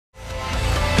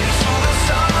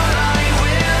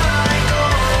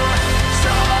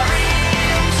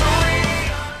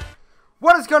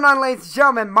going on, ladies and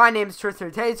gentlemen? My name is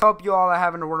Tristin TaZe. Hope you all are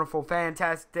having a wonderful,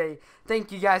 fantastic day.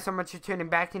 Thank you guys so much for tuning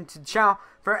back into the channel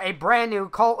for a brand new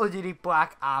Call of Duty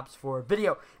Black Ops 4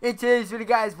 video. In today's video,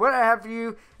 guys, what I have for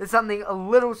you is something a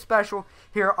little special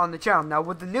here on the channel. Now,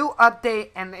 with the new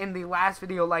update and in the last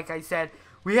video, like I said,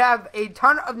 we have a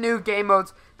ton of new game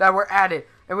modes that were added.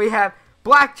 And we have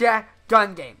Blackjack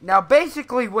Gun Game. Now,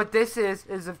 basically what this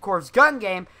is of course gun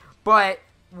game, but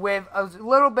with a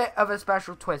little bit of a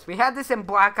special twist. We had this in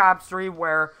Black Ops 3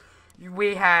 where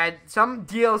we had some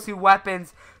DLC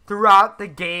weapons throughout the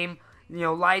game,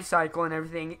 life cycle and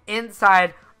everything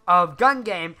inside of gun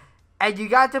game, and you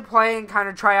got to play and kind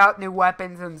of try out new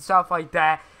weapons and stuff like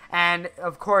that. And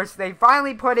of course they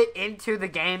finally put it into the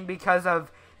game because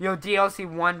of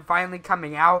DLC 1 finally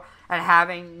coming out and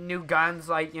having new guns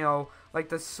like like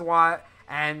the SWAT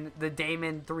and the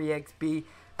Damon 3XB.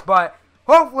 But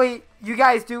hopefully you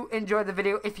guys do enjoy the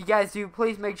video. If you guys do,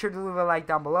 please make sure to leave a like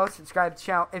down below. Subscribe to the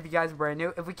channel if you guys are brand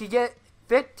new. If we could get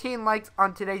 15 likes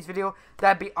on today's video,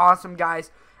 that'd be awesome, guys.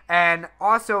 And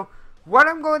also, what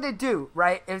I'm going to do,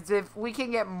 right, is if we can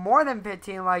get more than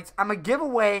 15 likes, I'm going to give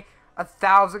away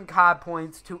 1,000 COD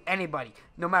points to anybody.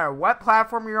 No matter what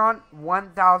platform you're on,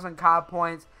 1,000 COD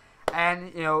points.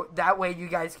 And, that way you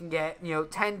guys can get,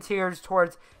 10 tiers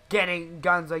towards getting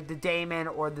guns like the Damon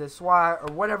or the SWAT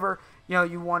or whatever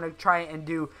you want to try and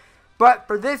do. But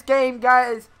for this game,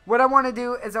 guys, what I want to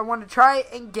do is I want to try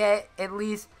and get at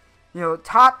least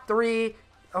top 3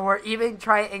 or even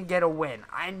try and get a win.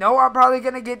 I know I'm probably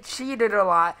going to get cheated a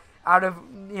lot out of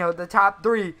the top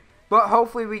 3, but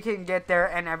hopefully we can get there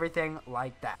and everything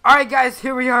like that. Alright, guys,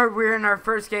 here we are. We're in our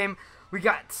first game. We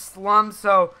got slums,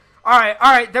 so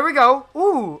alright, there we go.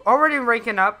 Ooh, already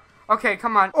ranking up. Okay,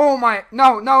 come on. Oh my,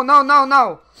 no.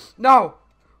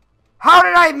 How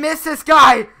did I miss this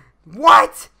guy?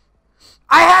 What?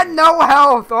 I had no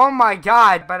health. Oh my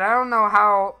god. But I don't know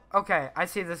how. Okay, I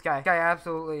see this guy. Okay,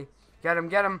 absolutely. Get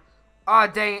him. Oh,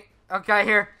 dang it. Okay,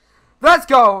 here. Let's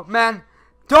go, man.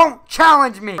 Don't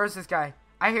challenge me. Where's this guy?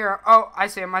 I hear him. Oh, I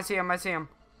see him.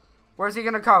 Where's he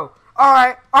gonna go?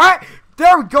 Alright.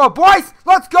 There we go, boys.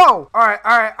 Let's go. Alright.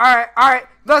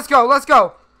 Let's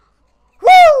go.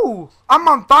 Woo! I'm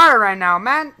on fire right now,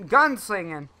 man.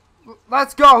 Gunslinging.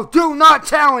 Let's go. Do not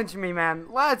challenge me, man.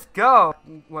 Let's go.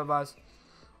 With us.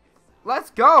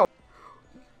 Let's go.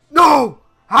 No!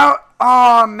 How?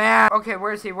 Oh, man. Okay,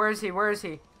 where is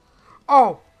he?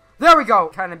 Oh, there we go.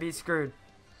 Kind of be screwed.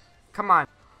 Come on.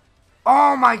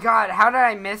 Oh, my God. How did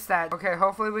I miss that? Okay,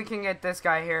 hopefully we can get this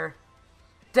guy here.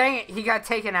 Dang it. He got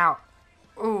taken out.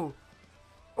 Ooh,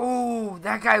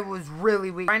 that guy was really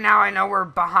weak. Right now, I know we're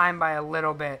behind by a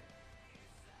little bit.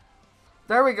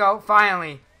 There we go.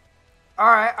 Finally.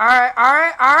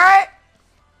 Alright.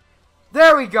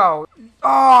 There we go.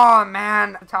 Oh,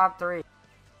 man. Top 3.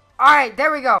 Alright,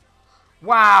 there we go.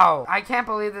 Wow. I can't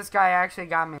believe this guy actually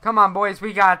got me. Come on, boys.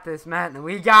 We got this, man.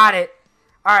 We got it.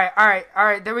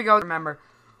 Alright. There we go. Remember.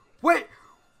 Wait.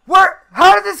 Where?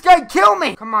 How did this guy kill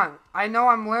me? Come on. I know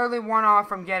I'm literally one off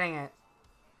from getting it.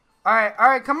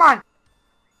 Alright. Come on.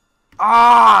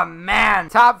 Oh, man.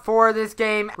 Top 4 of this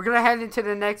game. We're going to head into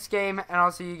the next game, and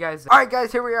I'll see you guys there. Alright,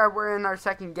 guys, here we are. We're in our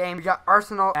second game. We got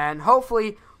Arsenal, and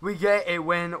hopefully we get a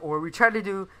win, or we try to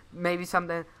do maybe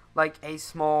something like a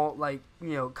small,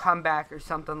 comeback or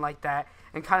something like that,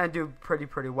 and kind of do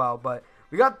pretty well. But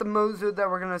we got the Mozu that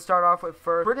we're going to start off with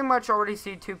first. Pretty much already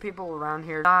see 2 people around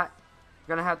here. Not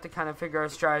going to have to kind of figure our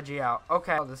strategy out.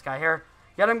 Okay, this guy here.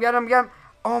 Get him.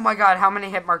 Oh my god, how many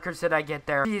hit markers did I get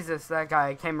there? Jesus, that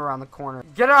guy came around the corner.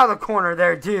 Get out of the corner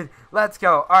there, dude. Let's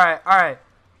go. Alright.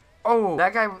 Oh,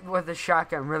 that guy with the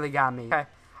shotgun really got me. Okay,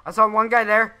 I saw one guy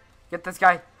there. Get this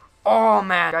guy. Oh,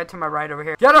 man. Guy to my right over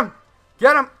here. Get him.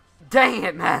 Dang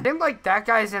it, man. Seems like that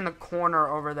guy's in the corner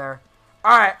over there.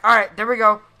 Alright. There we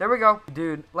go.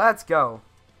 Dude, let's go.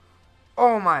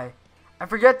 Oh, my. I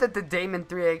forget that the Damon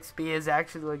 3XB is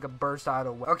actually like a burst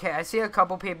auto. Okay, I see a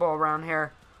couple people around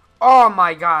here. Oh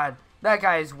my god, that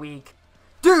guy is weak.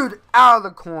 Dude, out of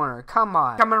the corner. Come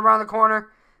on. Coming around the corner.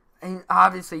 He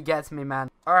obviously gets me,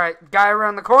 man. Alright, guy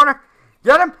around the corner.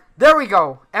 Get him. There we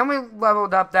go. And we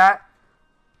leveled up that.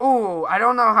 Ooh, I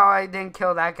don't know how I didn't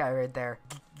kill that guy right there.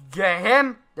 Get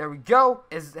him. There we go.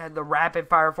 Had the rapid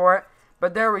fire for it.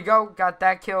 But there we go. Got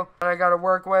that kill that I got to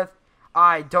work with.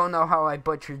 I don't know how I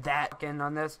butchered that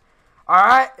on this.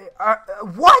 Alright.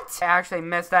 What? I actually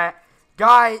missed that.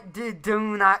 Guy,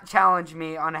 do not challenge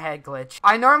me on a head glitch.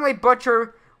 I normally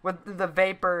butcher with the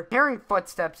vapor. Hearing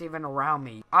footsteps even around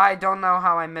me. I don't know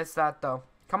how I missed that, though.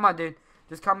 Come on, dude.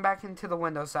 Just come back into the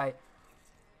window sight.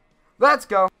 Let's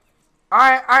go.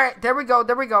 Alright. There we go.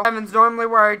 Heaven's normally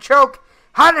where I choke.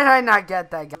 How did I not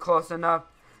get that guy close enough?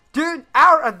 Dude,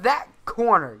 out of that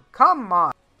corner. Come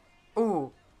on.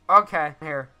 Ooh, okay,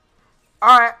 here.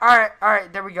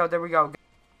 Alright, there we go.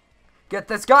 Get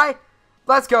this guy.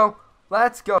 Let's go.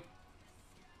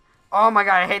 Oh my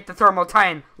god, I hate the thermal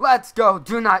titan. Let's go.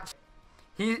 Do not.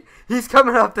 He's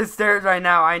coming up the stairs right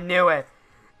now. I knew it.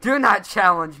 Do not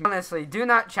challenge me. Honestly, do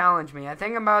not challenge me. I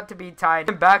think I'm about to be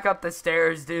tied back up the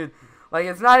stairs, dude. Like,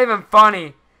 it's not even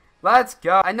funny. Let's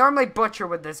go. I normally butcher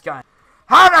with this gun.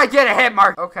 How did I get a hit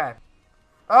mark? Okay.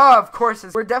 Oh, of course.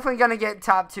 We're definitely going to get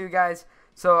top 2, guys.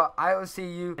 So, I will see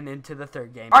you into the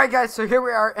third game. Alright, guys. So, here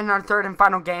we are in our third and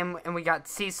final game. And we got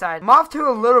Seaside. I'm off to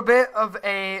a little bit of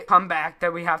a comeback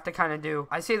that we have to kind of do.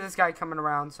 I see this guy coming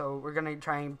around. So, we're going to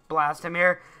try and blast him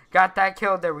here. Got that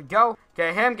kill. There we go.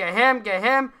 Get him.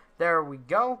 There we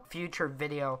go. Future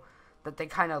video that they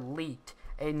kind of leaked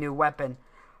a new weapon.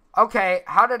 Okay.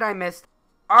 How did I miss?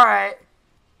 Alright.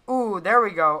 Ooh, there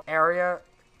we go. Area.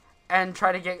 And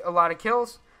try to get a lot of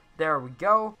kills. There we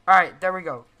go. Alright, there we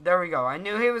go. I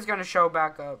knew he was going to show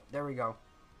back up. There we go.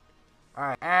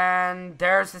 Alright, and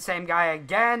there's the same guy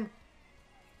again.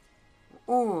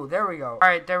 Ooh, there we go.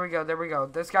 Alright, there we go.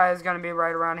 This guy is going to be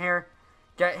right around here.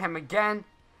 Get him again.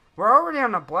 We're already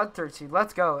on a bloodthirsty.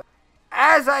 Let's go.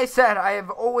 As I said, I have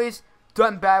always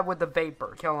done bad with the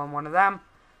Vapor. Killing one of them.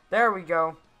 There we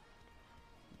go.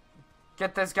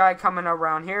 Get this guy coming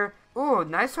around here. Ooh,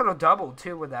 nice little double,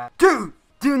 too, with that. Dude,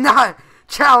 do not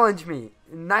challenge me.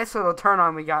 Nice little turn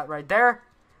on we got right there.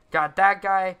 Got that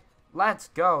guy. Let's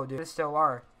go, dude. Still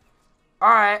are.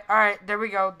 Alright, there we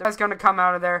go. That's gonna come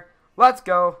out of there. Let's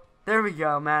go. There we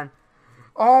go, man.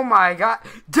 Oh my god.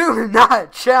 Do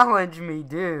not challenge me,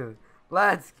 dude.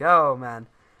 Let's go, man.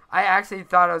 I actually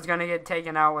thought I was gonna get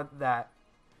taken out with that.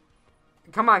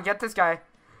 Come on, get this guy.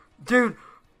 Dude.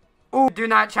 Ooh, do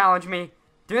not challenge me.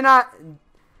 Do not.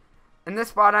 In this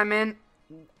spot I'm in.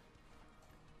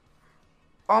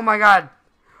 Oh my god.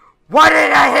 Why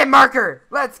did I hit marker?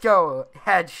 Let's go.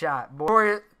 Headshot,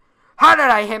 boy. How did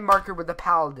I hit marker with the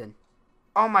paladin?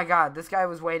 Oh my god. This guy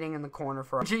was waiting in the corner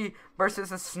for G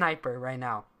versus a sniper right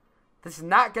now. This is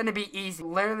not going to be easy.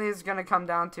 Literally, it's going to come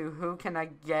down to who can I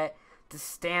get to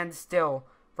stand still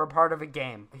for part of a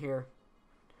game here.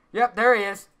 Yep, there he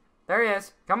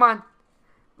is. Come on.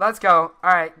 Let's go.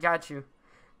 Alright, got you.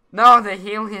 No, the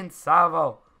Helion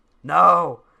Salvo.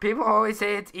 No. People always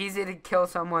say it's easy to kill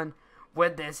someone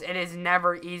with this. It is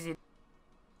never easy.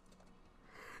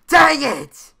 Dang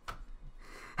it!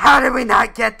 How did we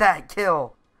not get that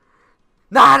kill?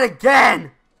 Not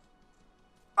again!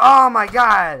 Oh my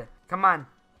god. Come on.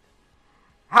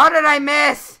 How did I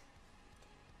miss?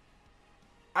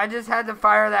 I just had to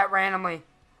fire that randomly.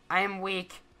 I am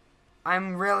weak.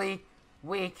 I'm really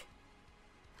weak.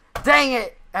 Dang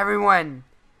it, everyone.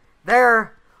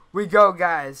 There we go,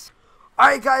 guys.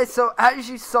 Alright, guys, so as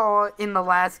you saw in the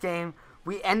last game,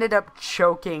 we ended up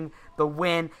choking the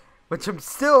win, which I'm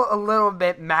still a little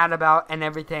bit mad about and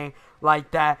everything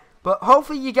like that. But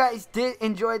hopefully you guys did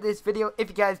enjoy this video. If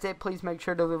you guys did, please make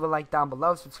sure to leave a like down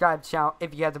below. Subscribe to the channel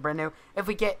if you guys are brand new. If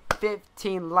we get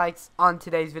 15 likes on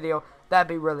today's video, that'd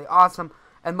be really awesome.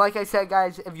 And like I said,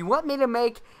 guys, if you want me to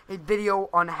make a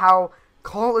video on how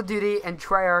Call of Duty and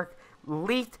Treyarch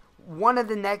leaked one of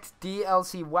the next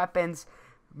DLC weapons,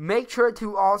 make sure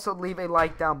to also leave a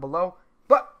like down below.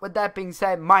 But with that being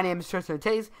said, my name is Tristin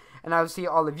TaZe, and I will see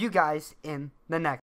all of you guys in the next